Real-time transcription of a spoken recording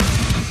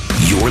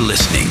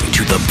listening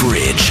to The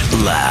Bridge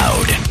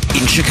Loud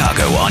in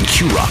Chicago on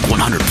Q-Rock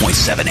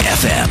 100.7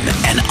 FM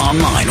and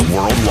online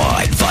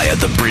worldwide via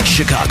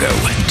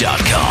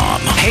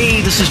thebridgechicago.com.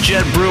 Hey, this is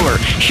Jed Brewer.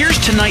 Here's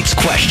tonight's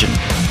question.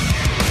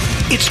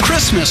 It's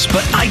Christmas,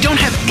 but I don't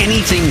have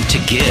anything to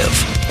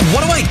give.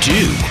 What do I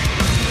do?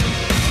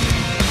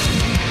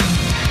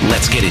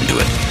 Let's get into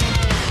it.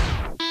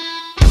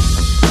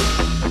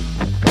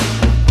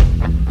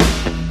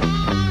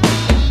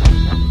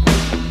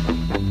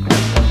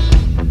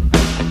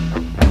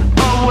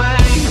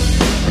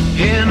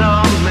 In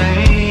a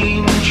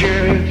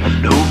manger,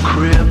 no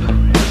crib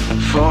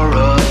for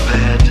a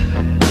bed.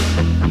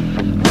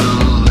 The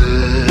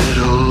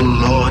little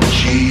Lord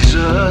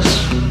Jesus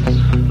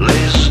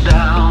lays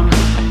down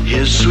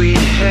his sweet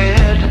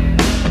head.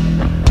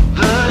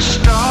 The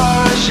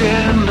stars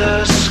in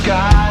the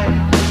sky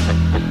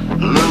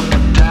look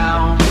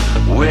down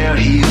where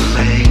he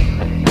lay.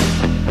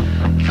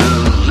 The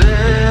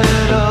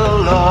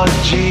little Lord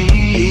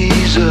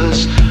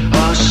Jesus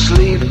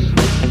asleep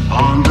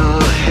on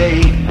the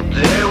hay.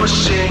 They were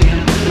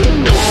singing,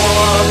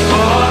 poor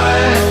boy,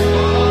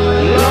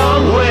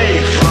 long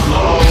way from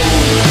home.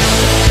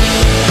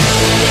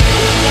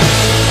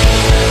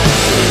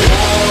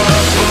 Poor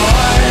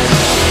boy,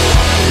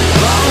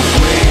 long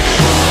way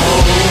from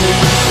home.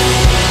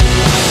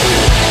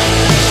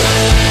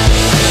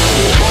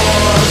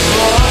 Poor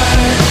boy,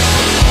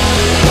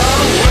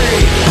 long way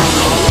from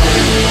home.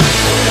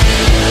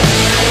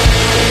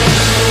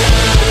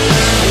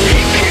 He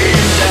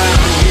came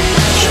down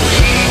so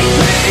he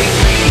made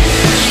me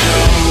his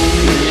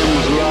home. Him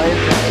was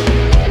life,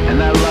 and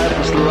that light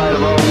was the light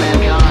of all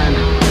mankind.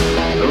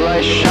 The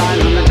light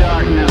shines in the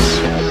darkness.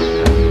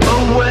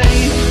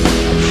 Away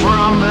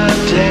from the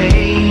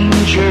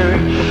danger,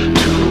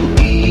 to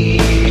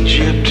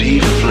Egypt he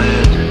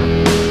fled.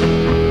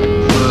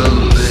 The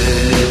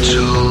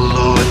little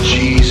Lord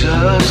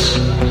Jesus,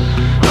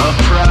 a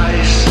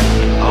price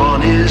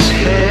on his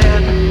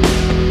head,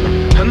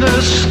 and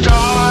the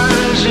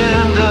stars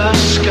in the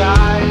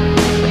sky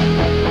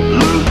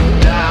look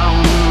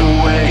down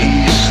where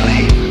he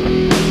sleep.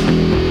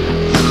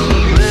 The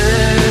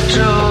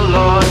little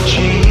Lord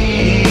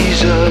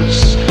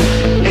Jesus,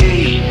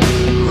 a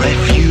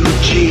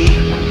refugee.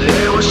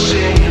 They were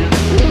singing,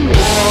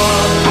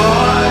 poor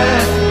boy,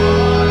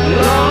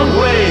 long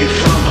way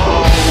from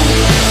home.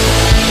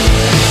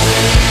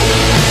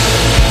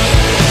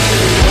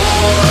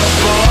 Poor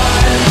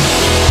boy,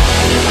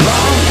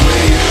 long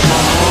way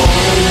from home.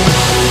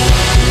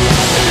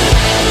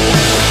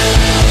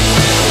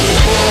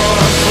 Poor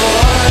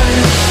boy,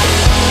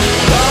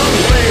 long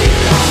way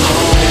from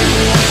home.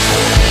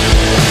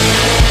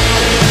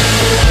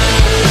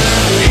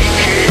 He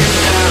came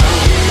down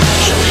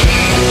so he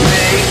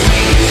made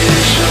me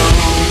his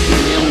home.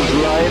 Him was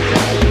life,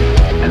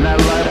 and that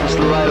light was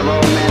the light of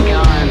all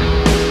mankind.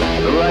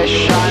 The light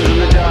shines in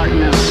the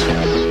darkness,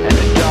 and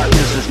the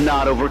darkness does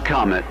not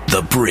overcome it.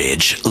 The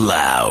Bridge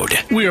Loud.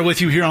 We are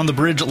with you here on The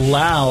Bridge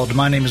Loud.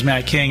 My name is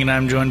Matt King, and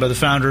I'm joined by the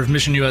founder of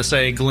Mission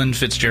USA, Glenn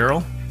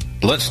Fitzgerald.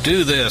 Let's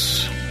do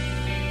this.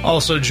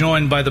 Also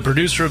joined by the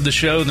producer of the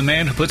show, the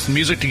man who puts the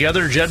music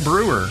together, Jed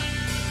Brewer.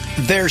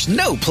 There's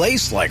no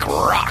place like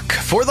rock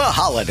for the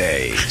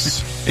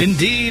holidays.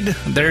 Indeed,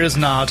 there is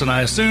not, and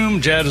I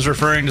assume Jed is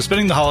referring to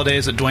spending the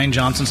holidays at Dwayne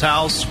Johnson's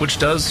house, which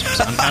does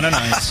sound kind of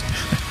nice.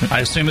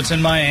 I assume it's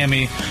in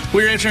Miami.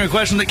 We're answering a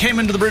question that came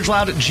into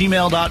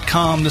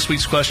thebridgeloud@gmail.com. This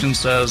week's question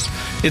says,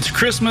 it's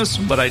Christmas,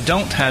 but I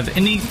don't have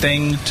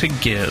anything to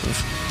give.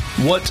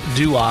 What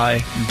do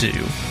I do?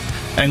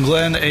 And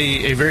Glenn,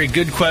 a very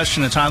good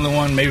question, a timely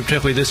one, maybe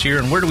particularly this year.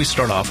 And where do we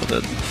start off with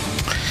it?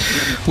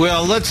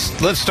 Well, let's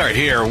start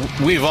here.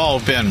 We've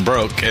all been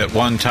broke at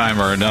one time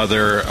or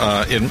another.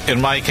 In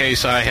my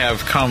case, I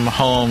have come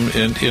home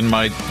in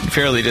my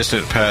fairly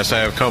distant past. I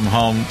have come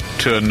home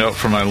to a note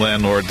from my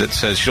landlord that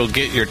says you'll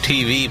get your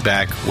TV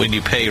back when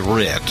you pay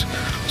rent.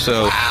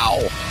 So,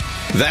 wow,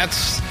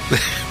 that's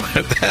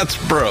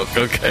broke.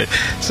 Okay,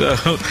 so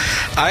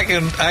I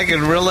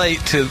can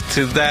relate to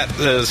that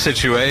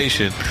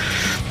situation.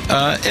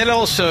 And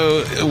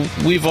also,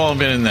 we've all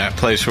been in that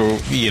place where,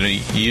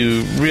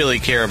 you really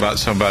care about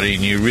somebody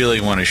and you really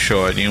want to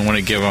show it and you want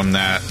to give them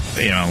that,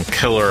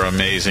 killer,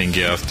 amazing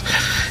gift,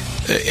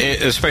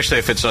 especially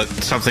if it's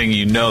something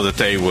that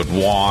they would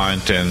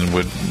want and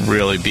would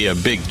really be a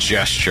big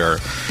gesture.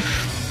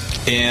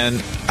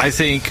 And I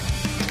think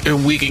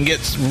we can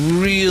get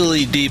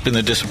really deep in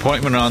the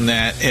disappointment on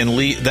that, and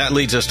that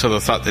leads us to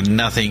the thought that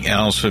nothing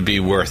else would be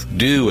worth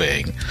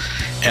doing.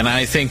 And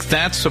I think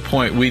that's the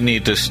point we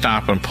need to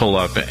stop and pull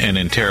up and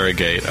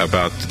interrogate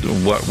about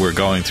what we're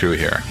going through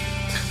here.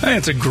 I think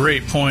it's a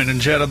great point. And,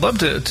 Jed, I'd love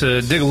to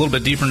dig a little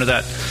bit deeper into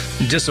that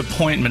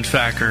disappointment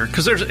factor,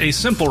 because there's a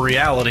simple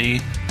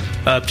reality,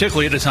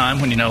 particularly at a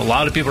time when, a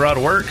lot of people are out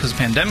of work because of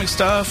pandemic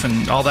stuff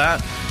and all that,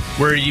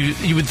 where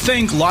you would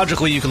think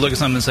logically you could look at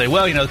something and say,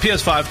 well, the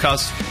PS5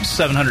 costs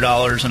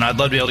 $700 and I'd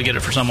love to be able to get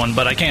it for someone,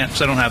 but I can't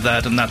because I don't have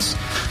that, and that's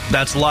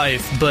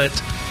life. But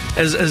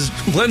as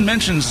Glenn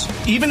mentions,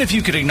 even if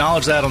you could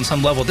acknowledge that on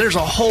some level, there's a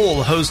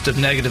whole host of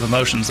negative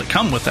emotions that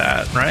come with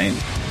that, right?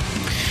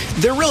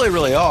 There really,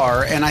 really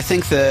are, and I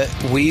think that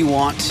we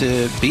want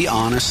to be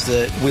honest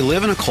that we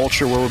live in a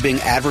culture where we're being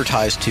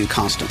advertised to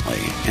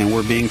constantly, and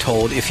we're being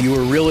told if you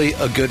were really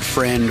a good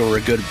friend or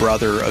a good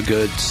brother, a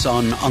good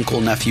son, uncle,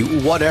 nephew,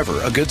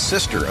 whatever, a good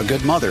sister, a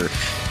good mother,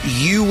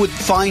 you would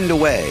find a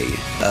way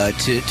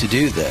to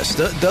do this.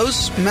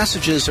 Those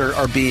messages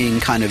are being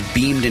kind of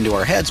beamed into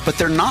our heads, but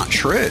they're not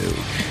true.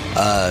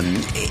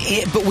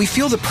 But we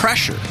feel the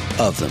pressure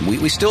of them.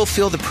 We still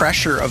feel the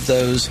pressure of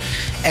those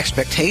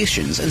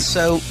expectations. And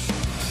so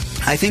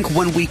I think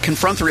when we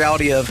confront the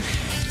reality of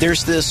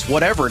there's this,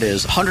 whatever it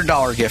is,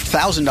 $100 gift,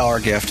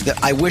 $1,000 gift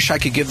that I wish I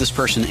could give this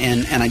person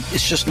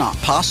it's just not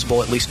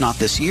possible, at least not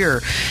this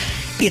year.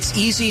 It's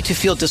easy to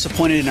feel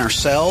disappointed in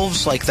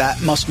ourselves, like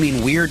that must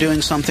mean we're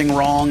doing something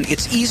wrong.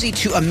 It's easy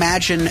to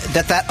imagine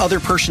that other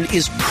person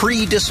is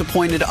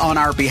pre-disappointed on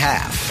our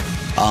behalf.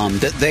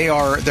 That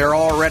they're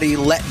already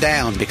let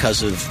down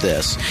because of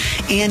this.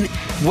 And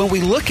when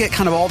we look at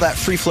kind of all that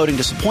free-floating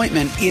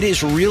disappointment, it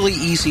is really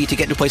easy to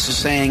get into places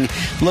saying,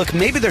 look,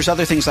 maybe there's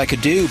other things I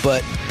could do,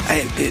 but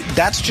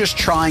that's just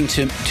trying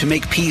to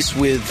make peace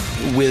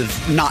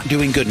with not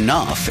doing good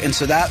enough. And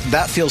so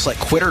that feels like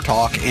quitter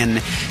talk, and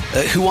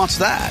who wants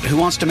that? Who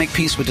wants to make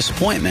peace with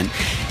disappointment?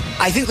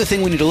 I think the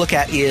thing we need to look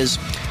at is,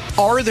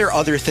 are there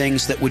other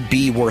things that would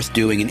be worth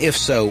doing? And if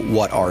so,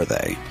 what are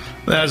they?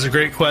 That is a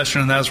great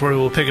question, and that's where we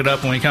will pick it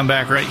up when we come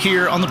back right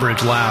here on The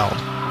Bridge Loud.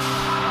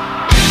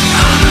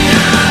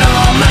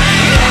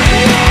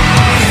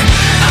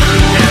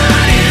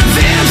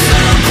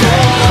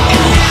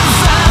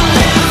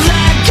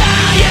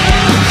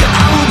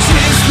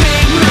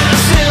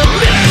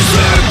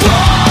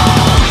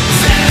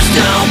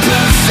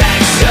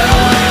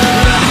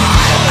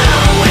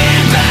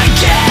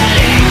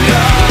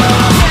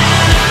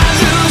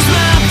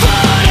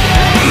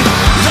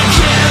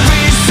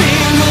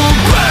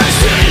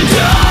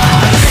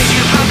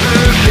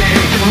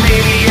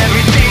 Maybe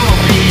everything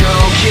will be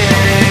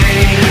okay.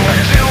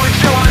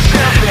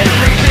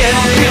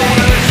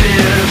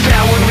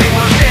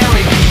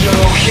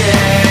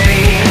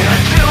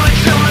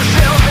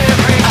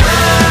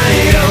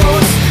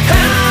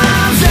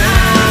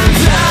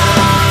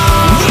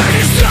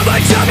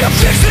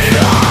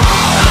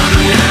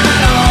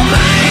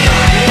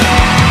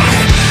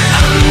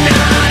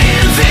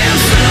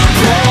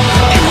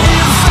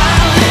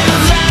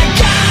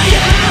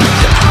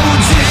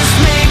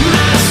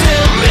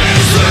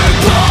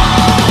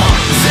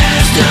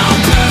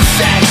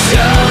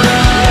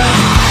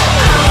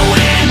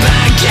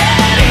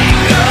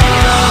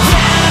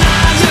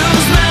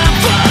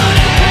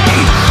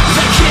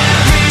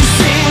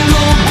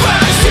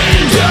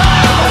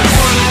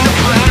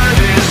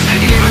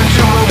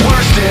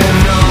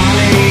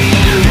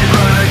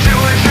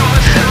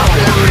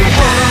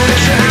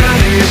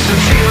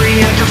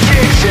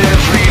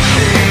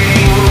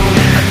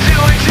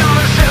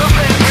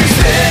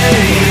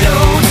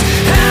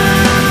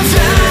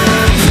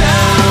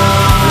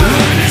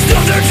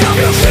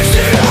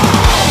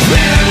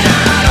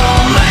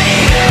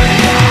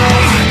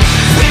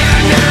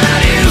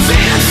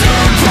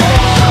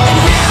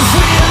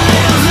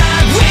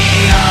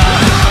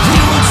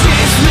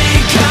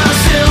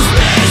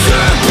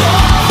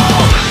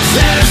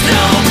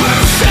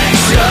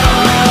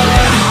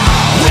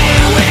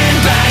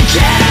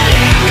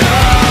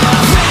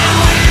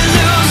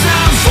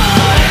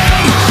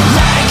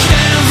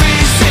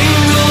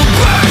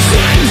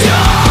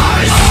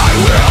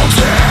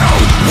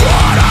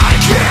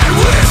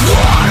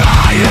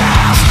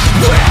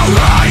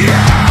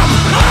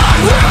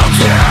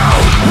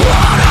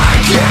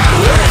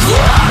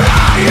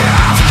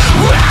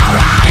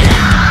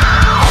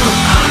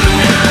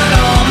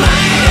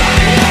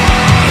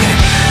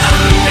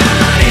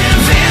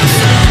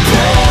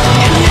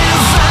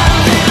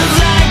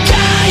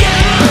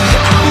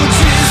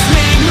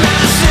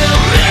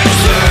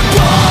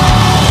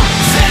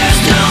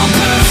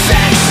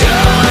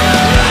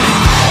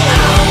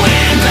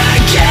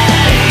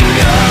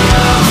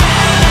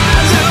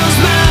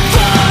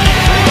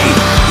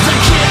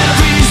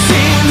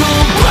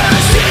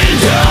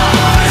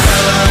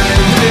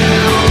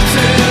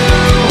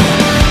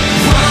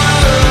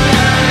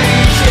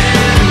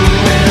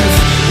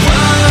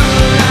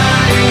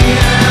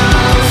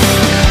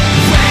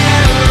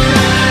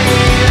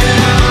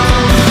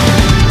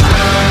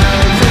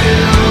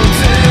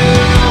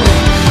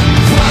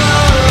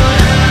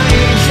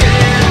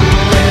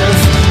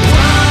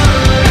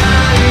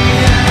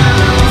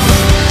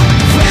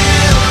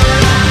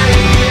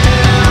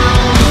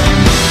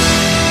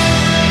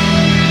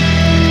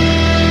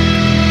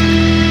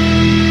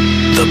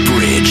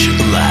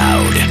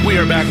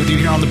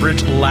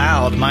 Bridge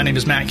Loud. My name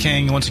is Matt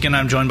King. Once again,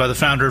 I'm joined by the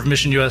founder of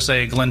Mission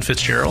USA, Glenn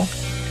Fitzgerald.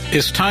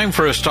 It's time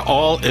for us to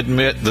all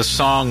admit the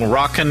song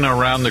Rockin'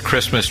 Around the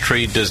Christmas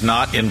Tree does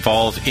not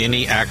involve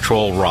any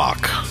actual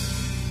rock.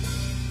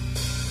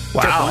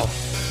 Wow.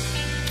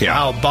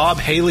 Yeah. Wow, Bob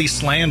Haley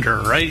slander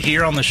right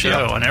here on the show.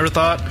 Yeah. I never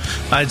thought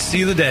I'd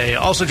see the day.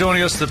 Also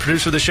joining us, the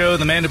producer of the show,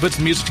 the man who puts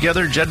the music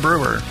together, Jed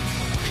Brewer.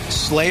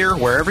 Slayer,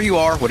 wherever you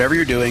are, whatever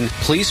you're doing,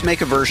 please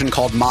make a version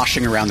called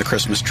Moshing Around the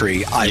Christmas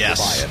Tree. I will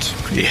buy it.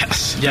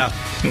 Yes. Yeah.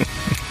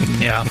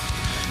 Yeah.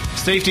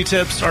 Safety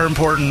tips are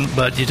important,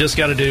 but you just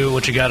got to do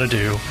what you got to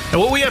do.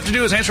 And what we have to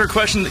do is answer a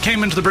question that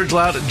came into the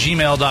BridgeLoud at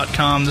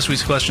gmail.com. This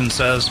week's question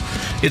says,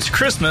 it's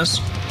Christmas,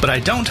 but I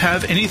don't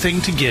have anything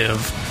to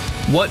give.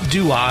 What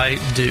do I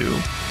do?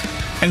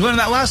 And Glenn, in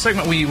that last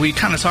segment, we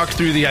kind of talked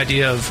through the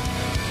idea of,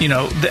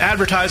 the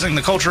advertising,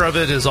 the culture of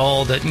it is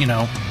all that,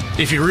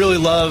 if you really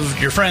love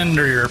your friend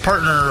or your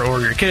partner or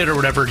your kid or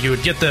whatever, you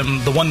would get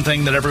them the one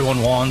thing that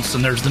everyone wants.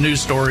 And there's the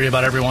news story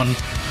about everyone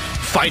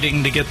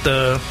fighting to get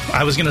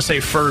I was going to say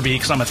Furby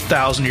because I'm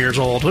 1,000 years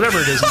old, whatever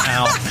it is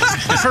now.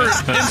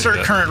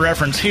 Insert current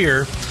reference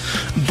here.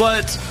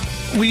 But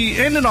we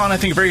ended on, I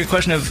think, a very good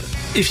question of,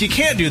 if you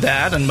can't do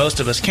that, and most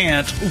of us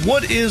can't,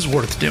 what is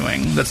worth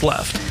doing that's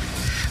left?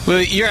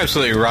 Well, you're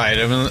absolutely right.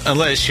 I mean,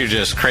 unless you're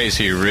just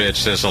crazy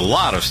rich, there's a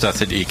lot of stuff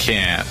that you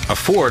can't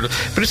afford.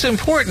 But it's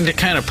important to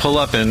kind of pull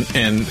up and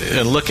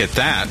look at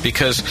that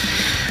because,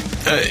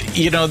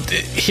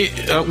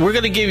 we're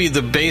going to give you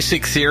the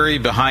basic theory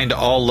behind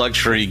all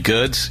luxury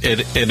goods, and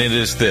it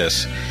is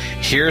this.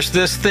 Here's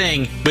this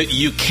thing, but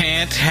you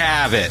can't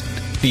have it.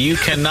 You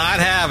cannot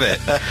have it.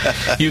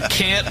 You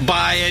can't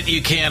buy it.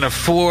 You can't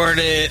afford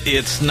it.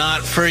 It's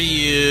not for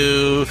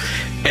you.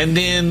 And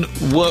then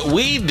what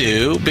we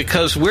do,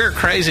 because we're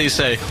crazy,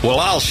 say, well,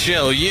 I'll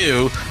show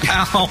you.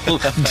 I'll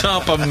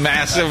dump a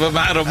massive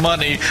amount of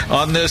money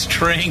on this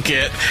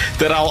trinket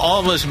that I'll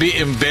almost be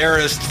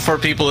embarrassed for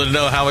people to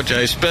know how much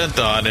I spent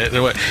on it.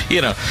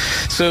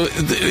 So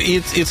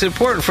it's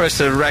important for us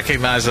to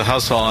recognize the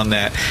hustle on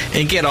that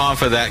and get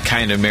off of that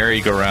kind of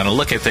merry-go-round and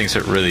look at things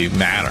that really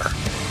matter.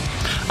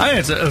 I think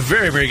it's a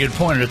very, very good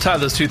point. To tie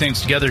those two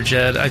things together,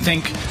 Jed, I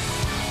think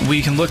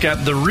we can look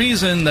at the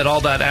reason that all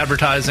that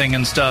advertising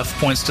and stuff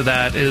points to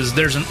that is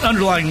there's an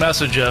underlying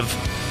message of,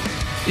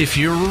 if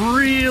you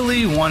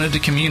really wanted to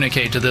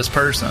communicate to this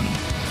person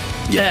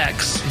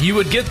X, you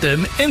would get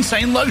them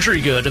insane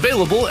luxury good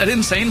available at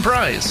insane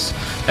price.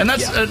 And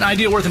that's an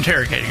idea worth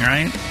interrogating,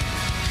 right?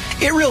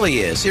 It really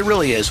is. It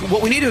really is.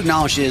 What we need to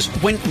acknowledge is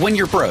when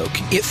you're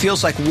broke, it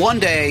feels like one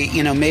day,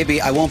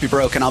 maybe I won't be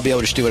broke and I'll be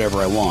able to just do whatever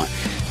I want.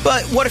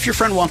 But what if your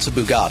friend wants a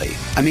Bugatti?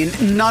 I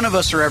mean, none of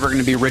us are ever going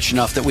to be rich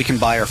enough that we can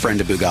buy our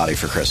friend a Bugatti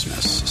for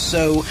Christmas.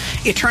 So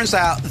it turns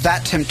out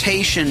that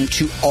temptation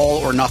to all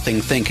or nothing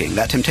thinking,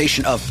 that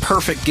temptation of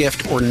perfect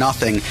gift or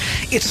nothing,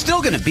 it's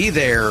still going to be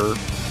there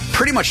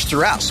pretty much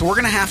throughout. So we're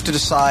going to have to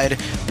decide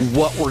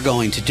what we're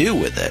going to do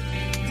with it.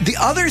 The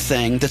other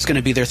thing that's going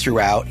to be there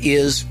throughout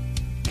is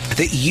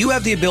that you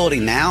have the ability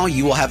now,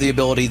 you will have the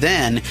ability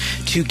then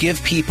to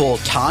give people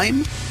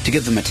time, to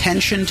give them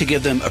attention, to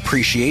give them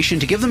appreciation,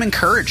 to give them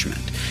encouragement.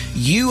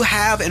 You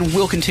have and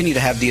will continue to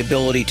have the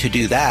ability to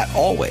do that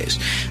always.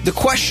 The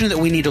question that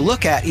we need to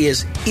look at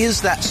is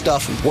that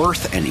stuff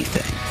worth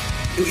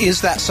anything?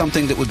 Is that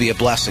something that would be a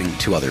blessing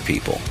to other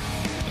people?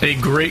 A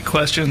great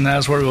question.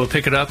 That's where we'll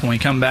pick it up when we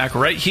come back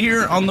right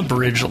here on the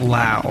Bridge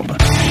Loud.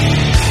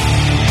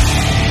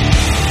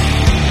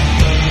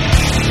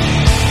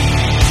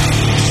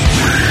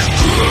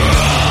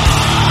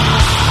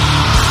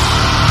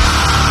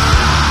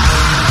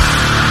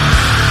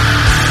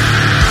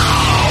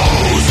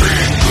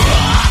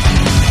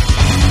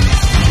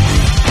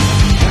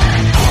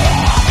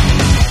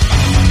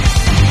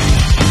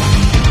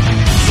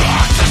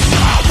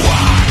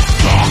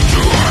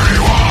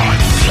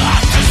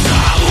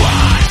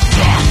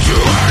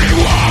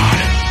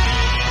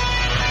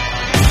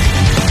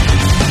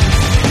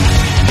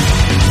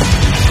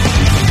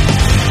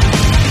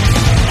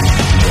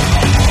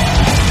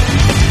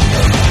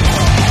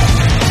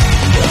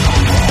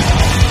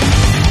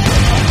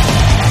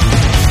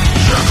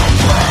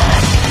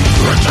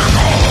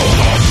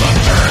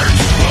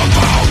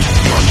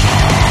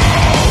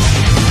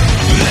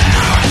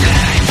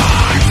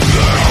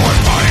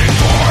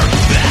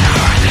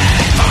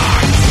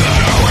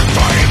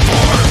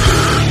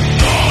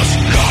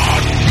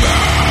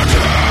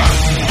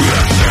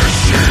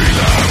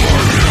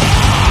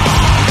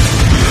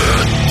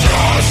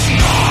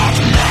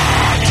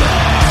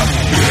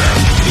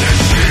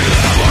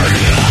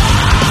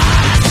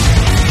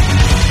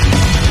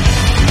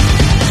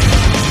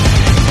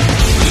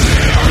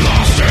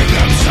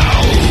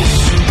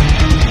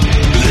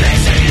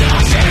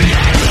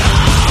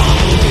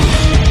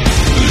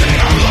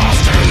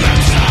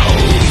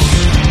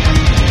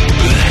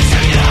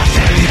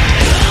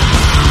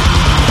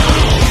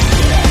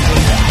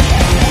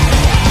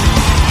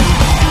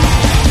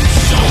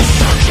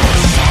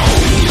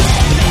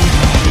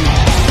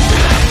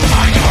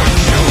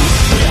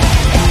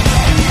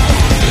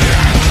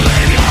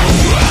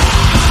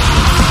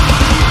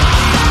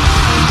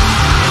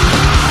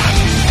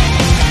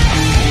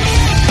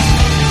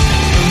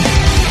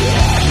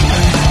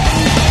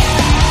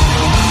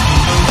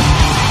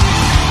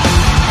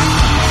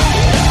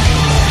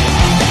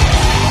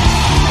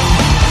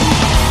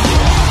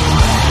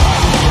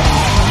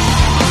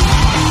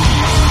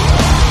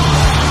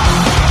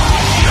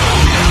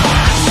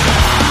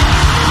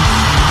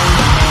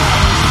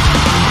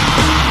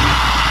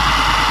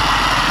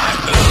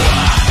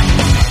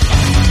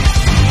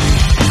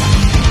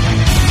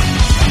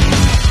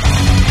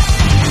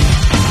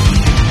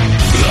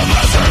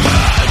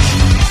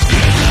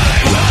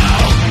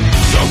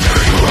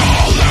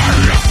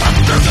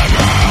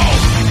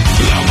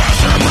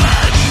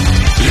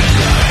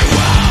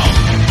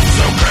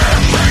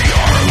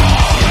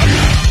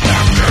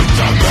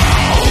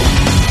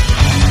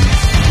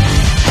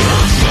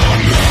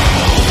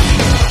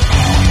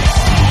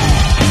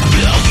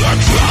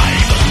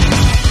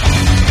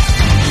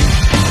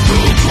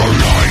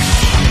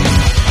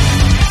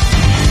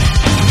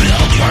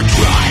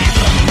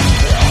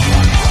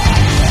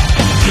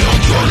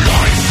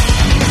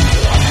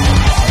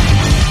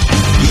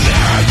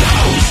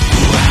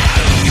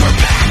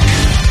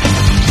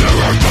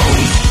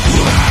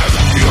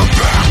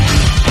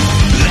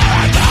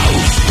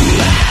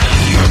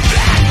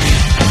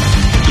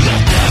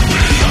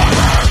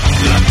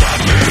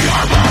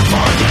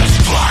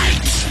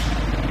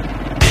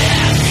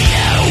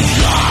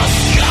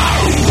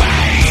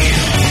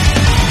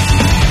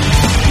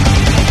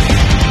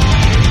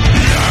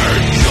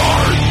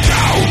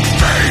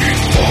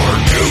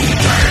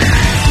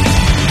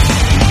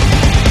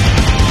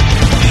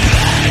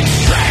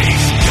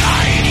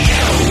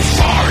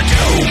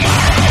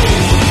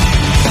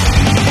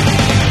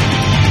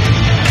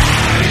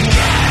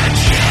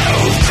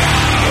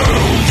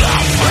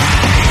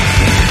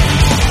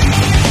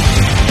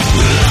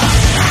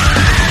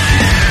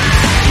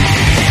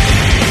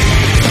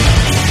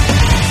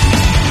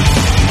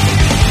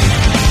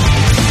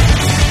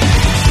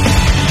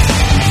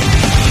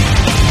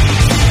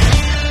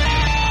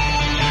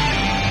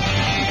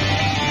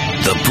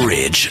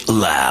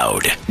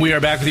 We are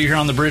back with you here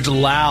on the Bridge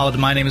Loud.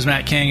 My name is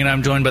Matt King, and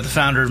I'm joined by the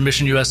founder of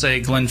Mission USA,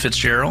 Glenn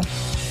Fitzgerald.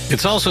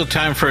 It's also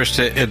time for us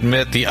to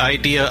admit the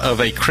idea of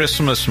a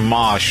Christmas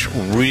mosh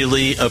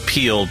really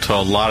appealed to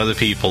a lot of the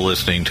people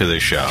listening to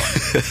this show.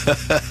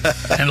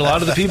 And a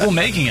lot of the people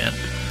making it.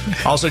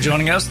 Also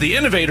joining us, the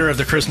innovator of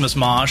the Christmas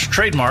mosh,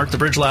 trademark, the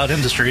Bridge Loud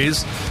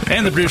Industries,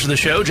 and the producer of the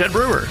show, Jed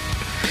Brewer.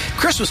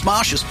 Christmas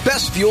mosh is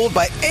best fueled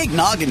by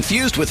eggnog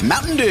infused with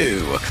Mountain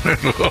Dew.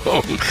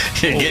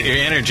 Get your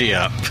energy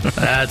up.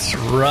 That's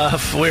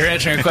rough. We're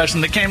answering a question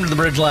that came to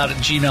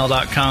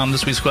thebridgeloud@gmail.com.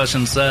 This week's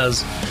question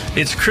says,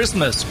 it's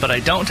Christmas, but I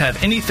don't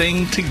have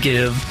anything to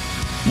give.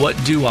 What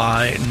do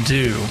I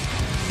do?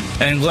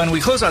 And Glenn,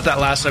 we closed out that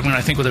last segment,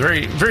 I think, with a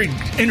very, very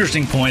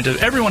interesting point of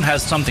everyone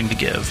has something to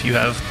give. You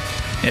have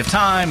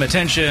time,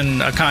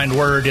 attention, a kind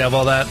word, you have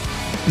all that.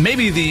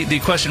 Maybe the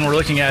question we're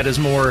looking at is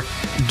more,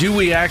 do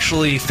we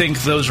actually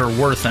think those are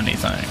worth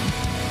anything?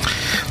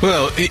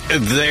 Well,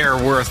 they're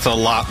worth a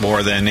lot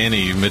more than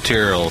any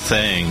material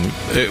thing.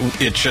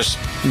 It's just,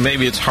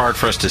 maybe it's hard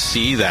for us to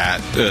see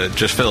that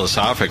just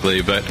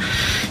philosophically, but,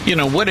 you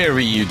know, whatever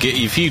you get,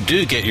 if you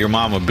do get your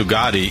mom a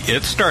Bugatti,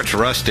 it starts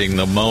rusting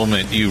the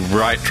moment you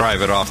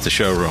drive it off the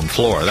showroom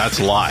floor.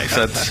 That's life.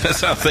 That's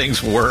how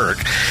things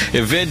work.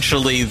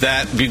 Eventually,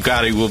 that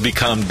Bugatti will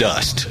become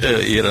dust.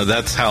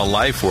 That's how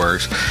life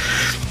works.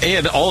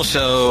 And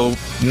also,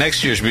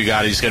 next year's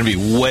Bugatti is going to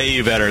be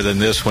way better than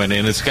this one,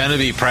 and it's going to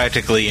be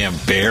practically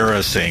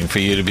embarrassing for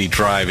you to be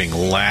driving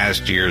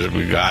last year's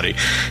Bugatti.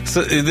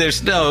 So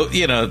there's no,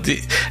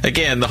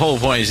 again, the whole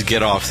point is to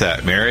get off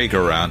that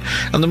merry-go-round.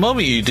 And the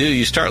moment you do,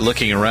 you start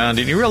looking around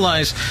and you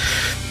realize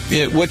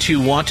what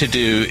you want to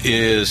do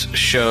is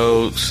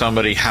show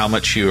somebody how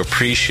much you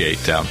appreciate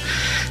them.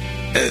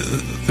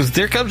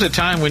 There comes a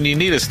time when you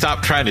need to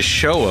stop trying to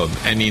show them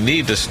and you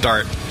need to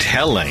start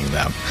telling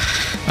them.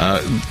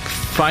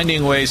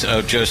 Finding ways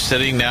of just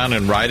sitting down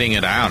and writing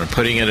it out and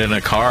putting it in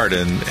a card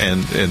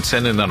and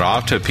sending it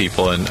off to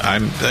people. And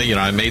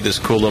I made this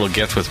cool little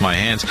gift with my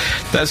hands.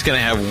 That's going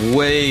to have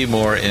way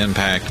more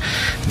impact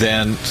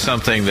than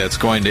something that's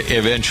going to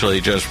eventually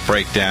just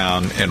break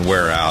down and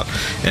wear out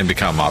and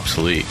become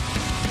obsolete.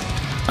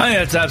 I think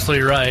that's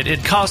absolutely right.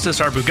 It cost us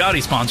our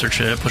Bugatti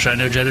sponsorship, which I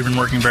know Jed had been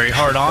working very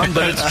hard on,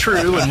 but it's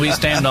true, and we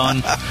stand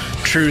on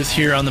truth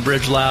here on the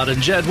Bridge Loud.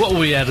 And Jed, what will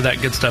we add to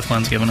that good stuff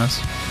Glenn's given us?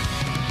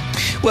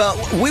 Well,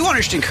 we want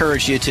to just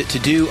encourage you to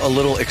do a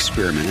little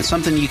experiment. It's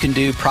something you can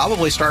do,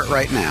 probably start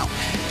right now.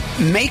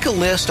 Make a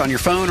list on your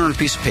phone or on a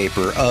piece of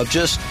paper of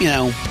just,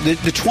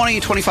 the 20,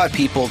 25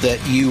 people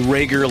that you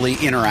regularly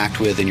interact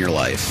with in your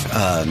life.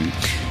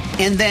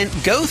 And then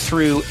go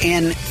through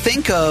and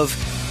think of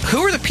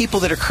who are the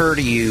people that occur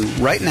to you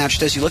right now,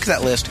 just as you look at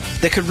that list,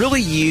 that could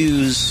really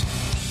use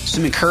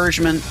some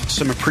encouragement,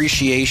 some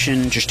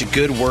appreciation, just a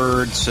good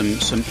word,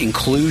 some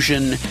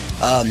inclusion.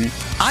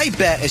 I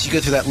bet as you go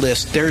through that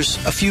list, there's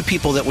a few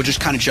people that will just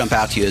kind of jump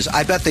out to you as,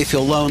 I bet they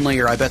feel lonely,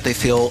 or I bet they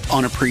feel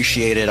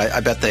unappreciated. I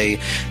bet they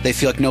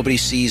feel like nobody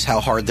sees how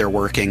hard they're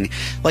working.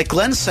 Like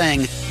Glenn's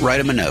saying, write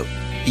them a note.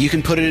 You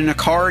can put it in a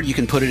card, you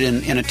can put it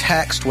in a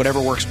text, whatever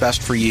works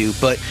best for you,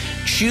 but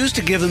choose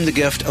to give them the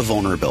gift of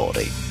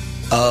vulnerability.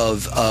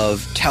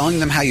 Of telling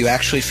them how you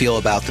actually feel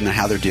about them and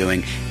how they're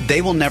doing.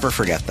 They will never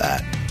forget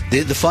that.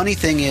 The funny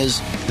thing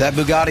is that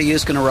Bugatti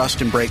is going to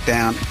rust and break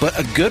down, but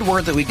a good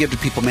word that we give to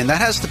people, man,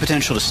 that has the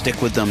potential to stick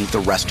with them the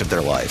rest of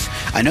their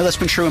life. I know that's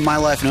been true in my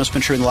life. I know it's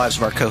been true in the lives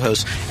of our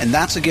co-hosts, and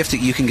that's a gift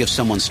that you can give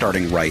someone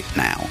starting right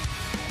now.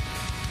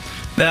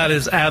 That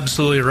is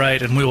absolutely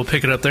right, and we will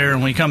pick it up there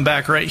when we come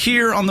back right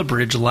here on the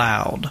Bridge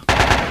Loud.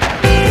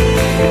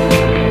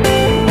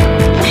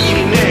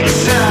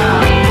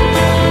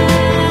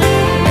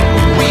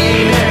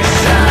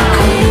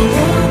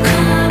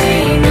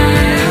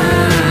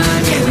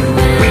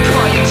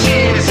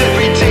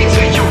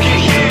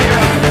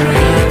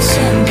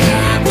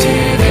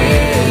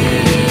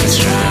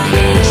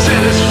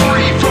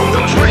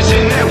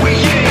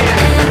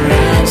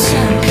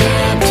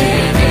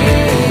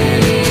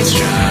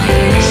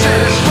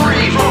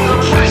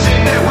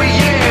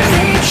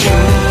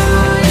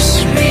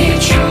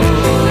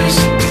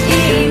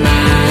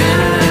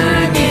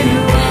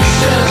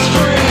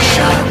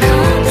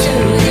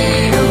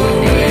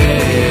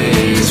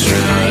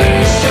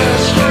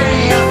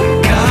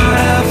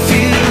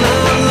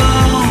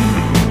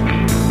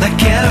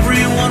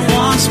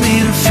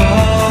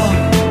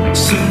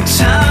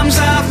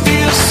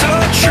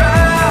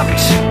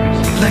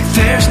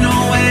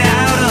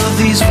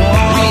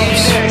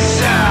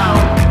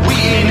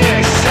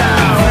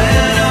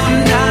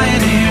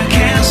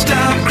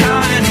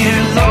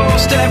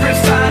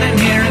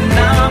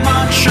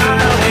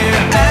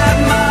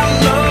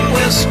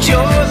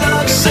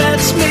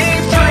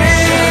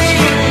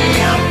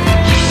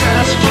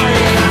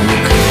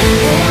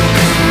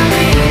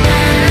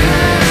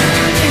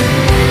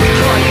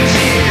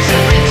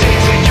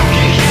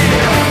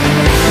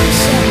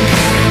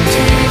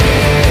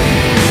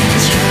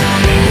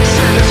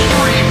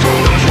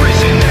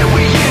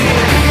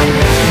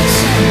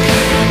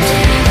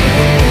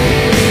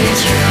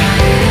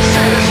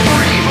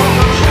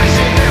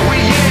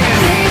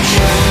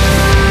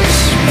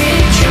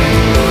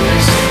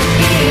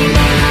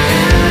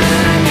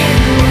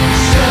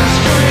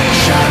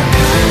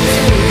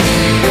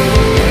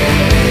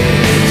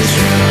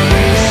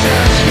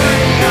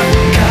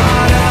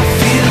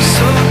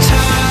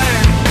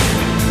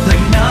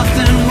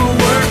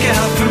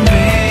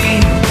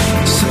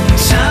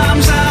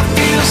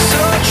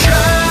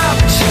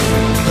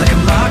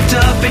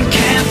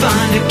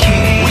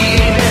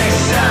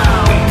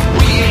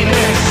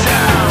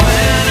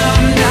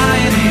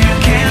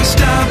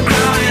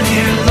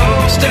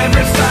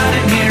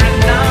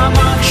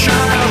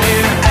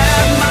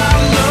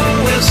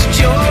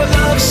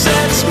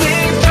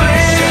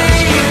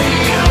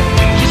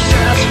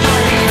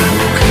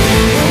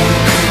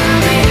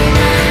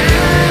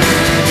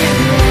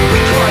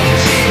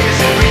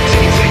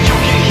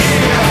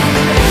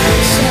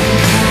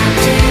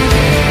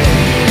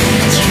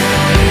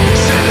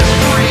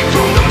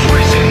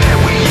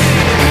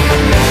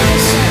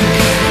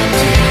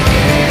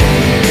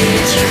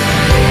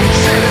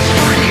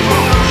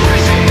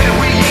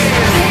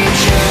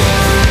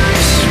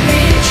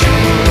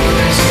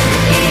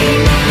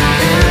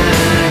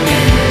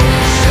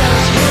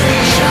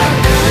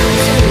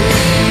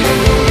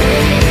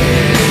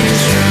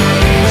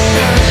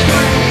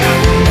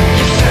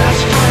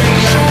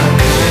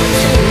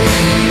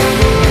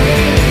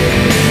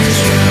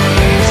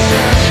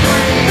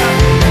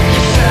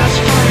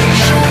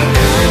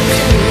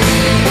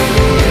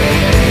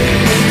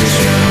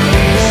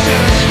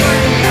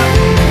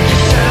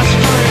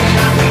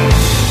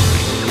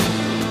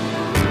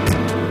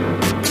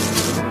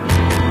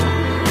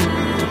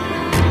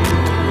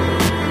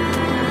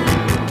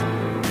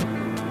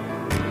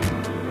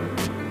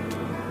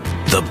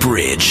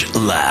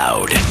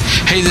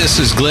 Hey, this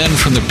is Glenn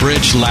from the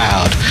Bridge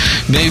Loud.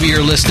 Maybe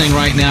you're listening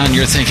right now and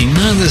you're thinking,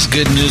 none of this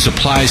good news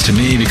applies to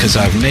me because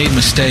I've made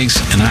mistakes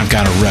and I've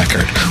got a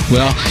record.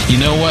 Well, you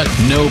know what?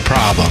 No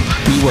problem.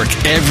 We work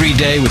every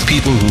day with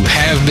people who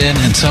have been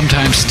and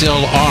sometimes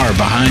still are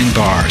behind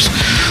bars.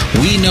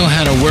 We know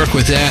how to work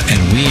with that and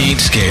we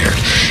ain't scared.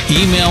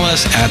 Email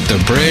us at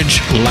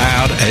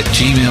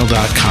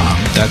thebridgeloud@gmail.com.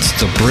 That's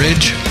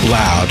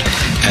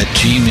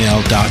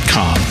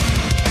thebridgeloud@gmail.com.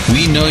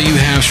 We know you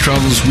have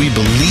struggles, we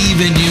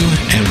believe in you,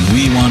 and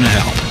we want to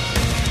help.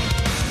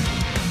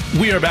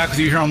 We are back with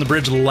you here on The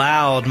Bridge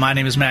Loud. My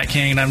name is Matt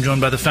King, and I'm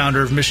joined by the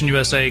founder of Mission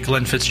USA,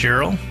 Glenn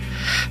Fitzgerald.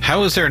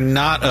 How is there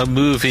not a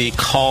movie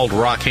called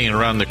Rocking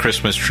Around the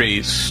Christmas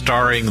Tree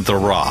starring The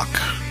Rock?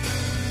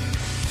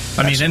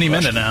 I mean, any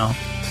minute now.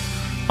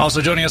 Also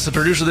joining us, the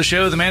producer of the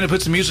show, the man who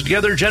puts the music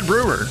together, Jed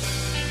Brewer.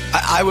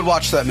 I would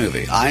watch that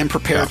movie. I am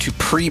prepared to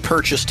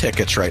pre-purchase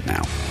tickets right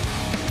now.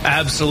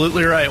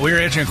 Absolutely right. We are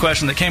answering a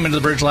question that came into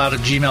the bridgeloud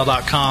at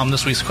gmail.com.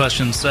 This week's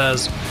question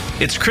says,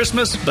 it's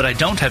Christmas, but I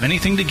don't have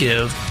anything to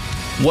give.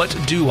 What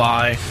do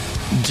I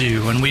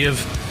do? And we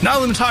have not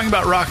only been talking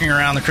about rocking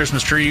around the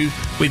Christmas tree,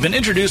 we've been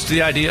introduced to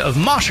the idea of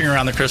moshing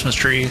around the Christmas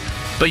tree,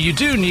 but you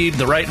do need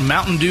the right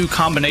Mountain Dew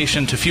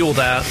combination to fuel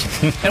that,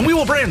 and we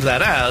will brand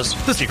that as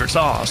the secret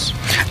sauce.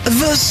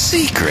 The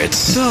secret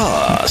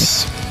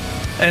sauce.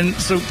 And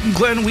so,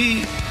 Glenn,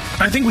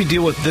 I think we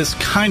deal with this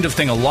kind of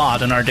thing a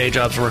lot in our day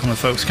jobs, working with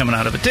folks coming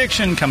out of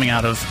addiction, coming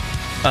out of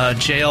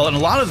jail. And a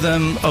lot of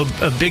them,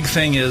 a big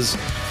thing is,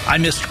 I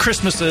missed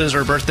Christmases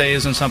or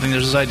birthdays and something.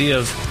 There's this idea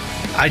of,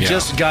 I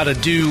just got to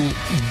do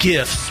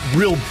gifts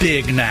real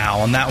big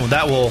now, and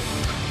that will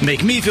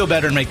make me feel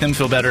better and make them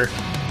feel better.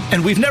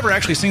 And we've never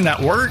actually seen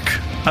that work.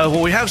 What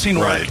we have seen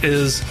work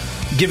is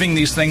giving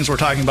these things we're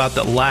talking about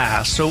that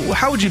last. So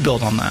how would you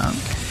build on that?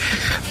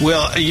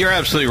 Well, you're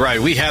absolutely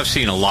right. We have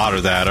seen a lot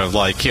of that, of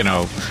like, you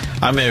know,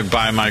 I may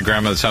buy my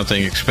grandmother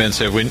something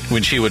expensive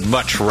when she would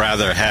much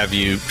rather have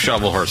you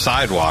shovel her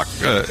sidewalk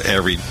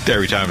every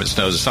time it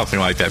snows or something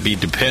like that, be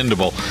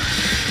dependable.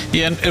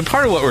 Yeah, and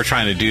part of what we're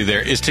trying to do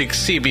there is to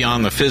see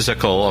beyond the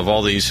physical of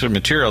all these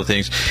material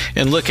things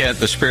and look at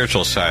the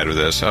spiritual side of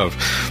this, of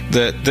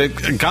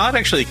that God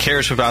actually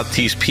cares about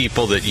these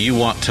people that you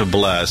want to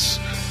bless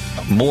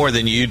more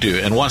than you do,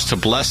 and wants to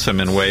bless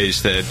them in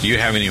ways that you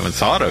haven't even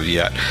thought of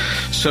yet.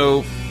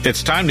 So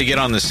it's time to get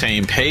on the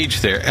same page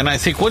there. And I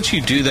think once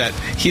you do that,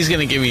 he's going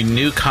to give you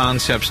new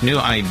concepts, new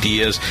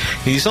ideas.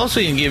 He's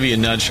also going to give you a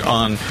nudge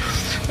on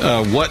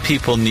what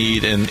people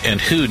need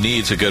and who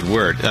needs a good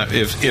word.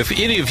 If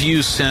any of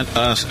you sent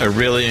us a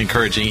really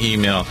encouraging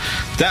email,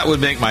 that would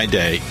make my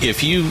day.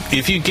 If you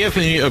give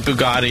me a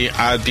Bugatti,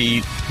 I'd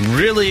be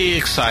really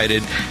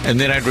excited, and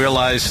then I'd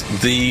realize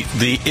the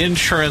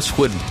insurance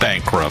would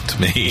bankrupt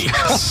me.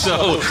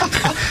 So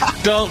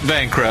don't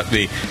bankrupt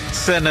me.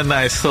 Send a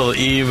nice little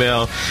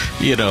email,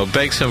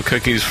 bake some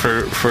cookies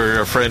for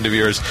a friend of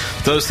yours.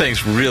 Those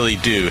things really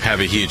do have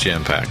a huge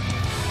impact.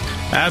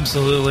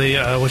 Absolutely.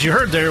 What you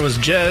heard there was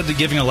Jed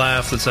giving a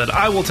laugh that said,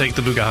 I will take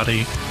the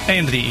Bugatti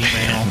and the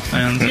email.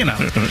 And,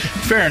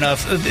 fair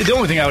enough. The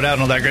only thing I would add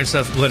on all that great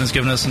stuff Glenn has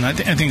given us, and I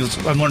think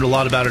I've learned a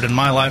lot about it in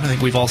my life, I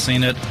think we've all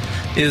seen it,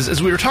 is,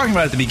 as we were talking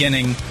about at the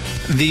beginning,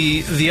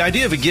 the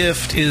idea of a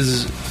gift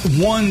is,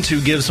 one,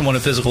 to give someone a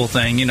physical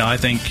thing. I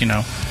think, you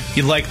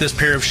like this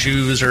pair of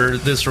shoes or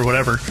this or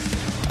whatever.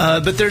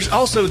 But there's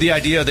also the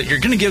idea that you're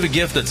going to give a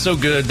gift that's so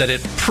good that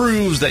it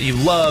proves that you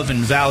love and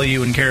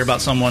value and care about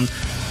someone.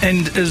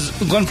 And as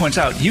Glenn points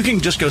out, you can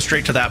just go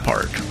straight to that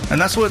part.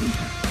 And that's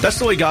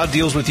the way God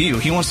deals with you.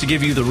 He wants to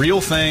give you the real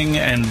thing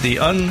and the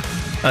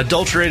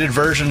unadulterated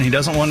version. He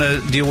doesn't want to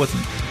deal with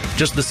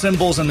just the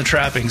symbols and the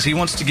trappings. He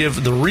wants to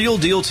give the real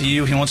deal to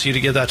you. He wants you to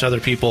give that to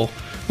other people.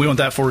 We want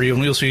that for you,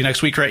 and we'll see you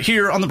next week right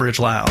here on The Bridge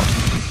Loud.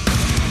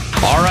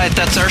 All right,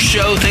 that's our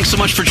show. Thanks so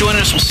much for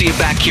joining us. We'll see you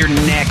back here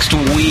next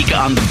week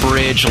on The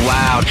Bridge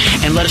Loud.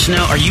 And let us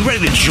know, are you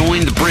ready to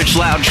join the Bridge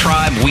Loud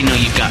tribe? We know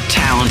you've got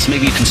talents.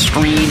 Maybe you can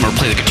scream or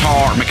play the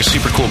guitar or make a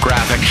super cool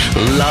graphic.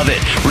 Love it.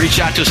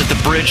 Reach out to us at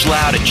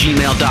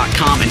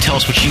thebridgeloud@gmail.com and tell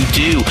us what you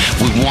do.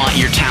 We want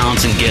your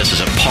talents and gifts as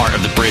a part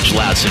of The Bridge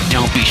Loud, so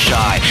don't be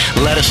shy.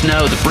 Let us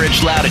know,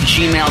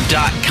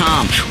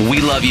 thebridgeloud@gmail.com.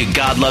 We love you,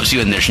 God loves you,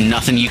 and there's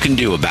nothing you can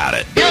do about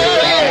it.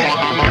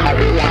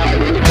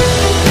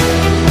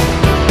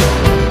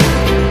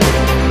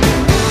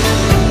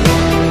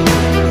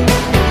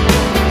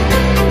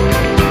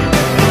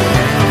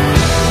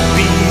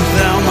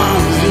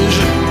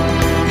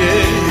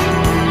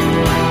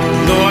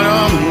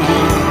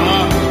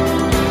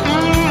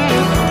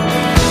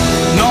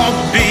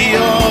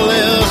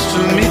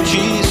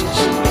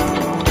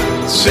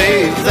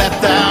 Save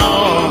that thou